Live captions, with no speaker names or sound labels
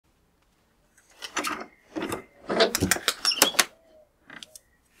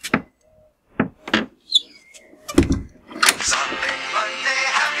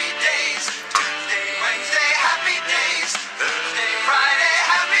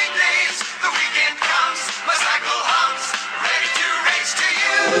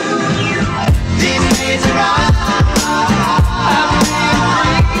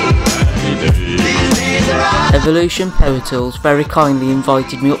Evolution Power Tools very kindly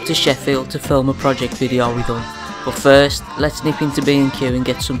invited me up to Sheffield to film a project video with them. But first, let's nip into B&Q and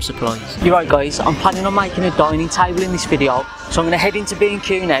get some supplies. You're right guys, I'm planning on making a dining table in this video, so I'm going to head into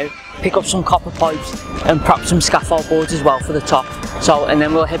B&Q now, pick up some copper pipes and perhaps some scaffold boards as well for the top. And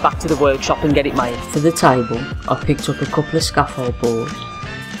then we'll head back to the workshop and get it made. For the table, I picked up a couple of scaffold boards,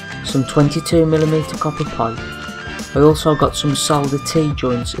 some 22mm copper pipe. I also got some solder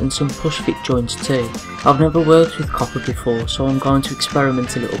T-joints and some push fit joints too. I've never worked with copper before, so I'm going to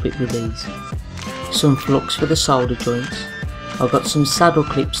experiment a little bit with these. Some flux for the solder joints. I've got some saddle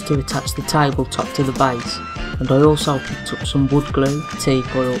clips to attach the tabletop to the base, and I also picked up some wood glue,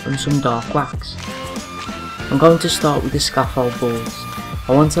 teak oil and some dark wax. I'm going to start with the scaffold boards.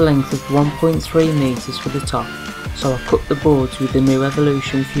 I want a length of 1.3 metres for the top, so I cut the boards with the new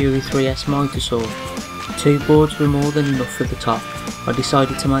Evolution Fury 3S miter saw. 2 boards were more than enough for the top. I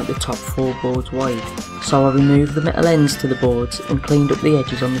decided to make the top 4 boards wide, so I removed the metal ends to the boards and cleaned up the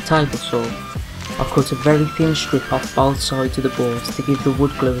edges on the table saw. I cut a very thin strip off both sides of the boards to give the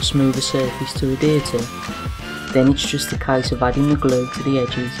wood glue a smoother surface to adhere to. Then it's just a case of adding the glue to the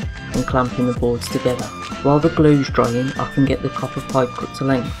edges and clamping the boards together. While the glue's drying, I can get the copper pipe cut to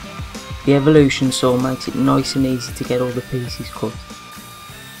length. The Evolution saw makes it nice and easy to get all the pieces cut.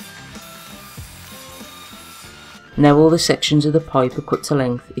 Now all the sections of the pipe are cut to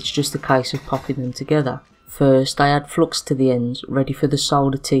length, it's just a case of popping them together. First I add flux to the ends, ready for the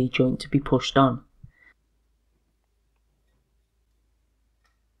solder T-joint to be pushed on.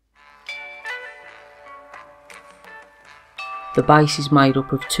 The base is made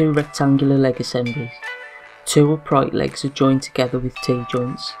up of 2 rectangular leg assemblies. 2 upright legs are joined together with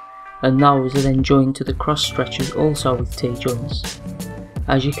T-joints, and those are then joined to the cross stretchers also with T-joints.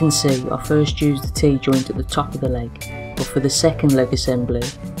 As you can see, I first used the T-joint at the top of the leg, but for the second leg assembly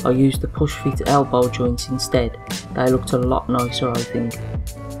I used the push fit elbow joints instead. They looked a lot nicer I think.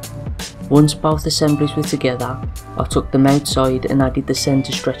 Once both assemblies were together, I took them outside and added the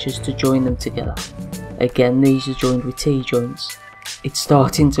centre stretchers to join them together. Again, these are joined with T-joints. It's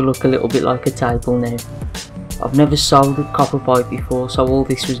starting to look a little bit like a table now. I've never soldered copper pipe before, so all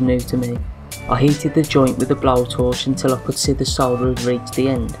this was new to me. I heated the joint with a blowtorch until I could see the solder had reached the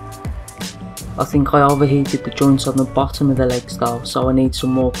end. I think I overheated the joints on the bottom of the legs though, so I need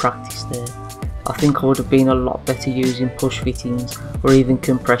some more practice there. I think I would have been a lot better using push fittings or even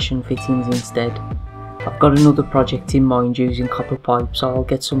compression fittings instead. I've got another project in mind using copper pipe, so I'll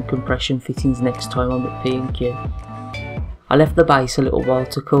get some compression fittings next time I'm at B&Q. I left the base a little while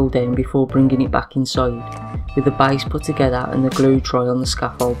to cool down before bringing it back inside. With the base put together and the glue dry on the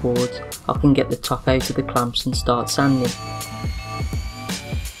scaffold boards, I can get the top out of the clamps and start sanding.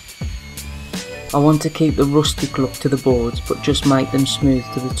 I want to keep the rustic look to the boards but just make them smooth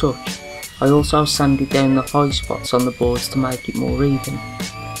to the touch. I also sanded down the high spots on the boards to make it more even.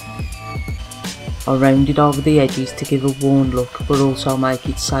 I rounded over the edges to give a worn look but also make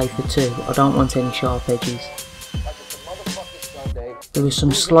it safer too. I don't want any sharp edges. There were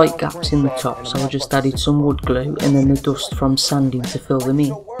some slight gaps in the top, so I just added some wood glue and then the dust from sanding to fill them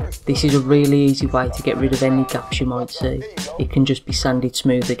in. This is a really easy way to get rid of any gaps you might see. It can just be sanded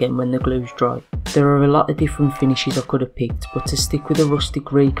smooth again when the glue's dry. There are a lot of different finishes I could have picked, but to stick with a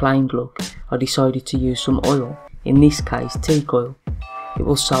rustic reclaimed look, I decided to use some oil, in this case teak oil. It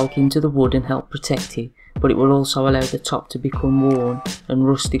will soak into the wood and help protect it, but it will also allow the top to become worn and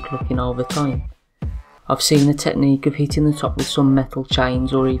rustic looking over time. I've seen a technique of hitting the top with some metal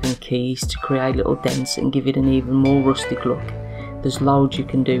chains or even keys to create little dents and give it an even more rustic look. There's loads you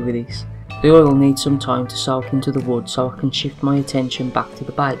can do with this. The oil needs some time to soak into the wood, so I can shift my attention back to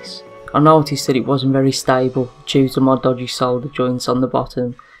the base. I noticed that it wasn't very stable due to my dodgy solder joints on the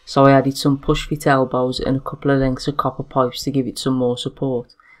bottom, so I added some push fit elbows and a couple of lengths of copper pipes to give it some more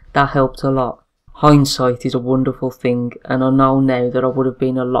support. That helped a lot. Hindsight is a wonderful thing, and I know now that I would have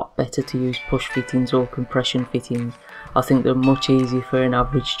been a lot better to use push fittings or compression fittings. I think they're much easier for an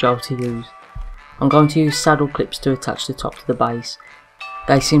average Joe to use. I'm going to use saddle clips to attach the top to the base.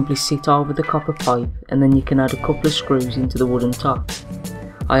 They simply sit over the copper pipe and then you can add a couple of screws into the wooden top.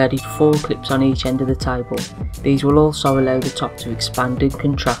 I added 4 clips on each end of the table. These will also allow the top to expand and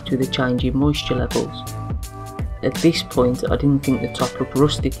contract with a change in moisture levels. At this point I didn't think the top looked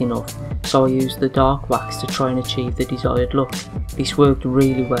rustic enough, so I used the dark wax to try and achieve the desired look. This worked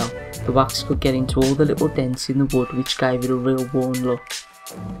really well. The wax could get into all the little dents in the wood, which gave it a real worn look.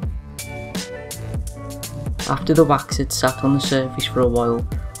 After the wax had sat on the surface for a while,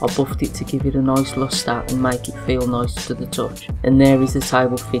 I buffed it to give it a nice lustre and make it feel nice to the touch. And there is the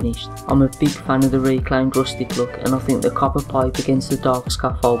table finished. I'm a big fan of the reclaimed rustic look, and I think the copper pipe against the dark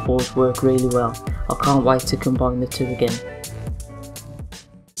scaffold boards work really well. I can't wait to combine the two again.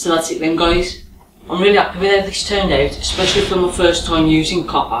 So that's it then guys. I'm really happy with how this turned out, especially for my first time using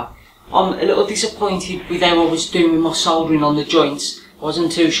copper. I'm a little disappointed with how I was doing with my soldering on the joints. I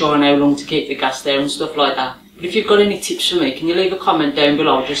wasn't too sure on how long to keep the gas there and stuff like that. But if you've got any tips for me, can you leave a comment down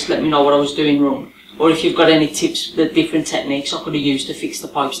below, just let me know what I was doing wrong. Or if you've got any tips, the different techniques I could have used to fix the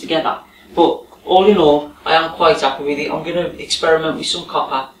pipes together. But all in all, I am quite happy with it. I'm going to experiment with some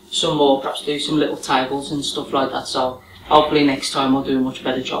copper, some more, perhaps do some little tables and stuff like that. So hopefully next time I'll do a much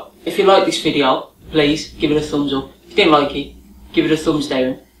better job. If you like this video, please give it a thumbs up. If you didn't like it, give it a thumbs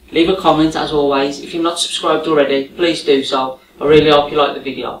down. Leave a comment as always. If you're not subscribed already, please do so. I really hope you like the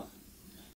video.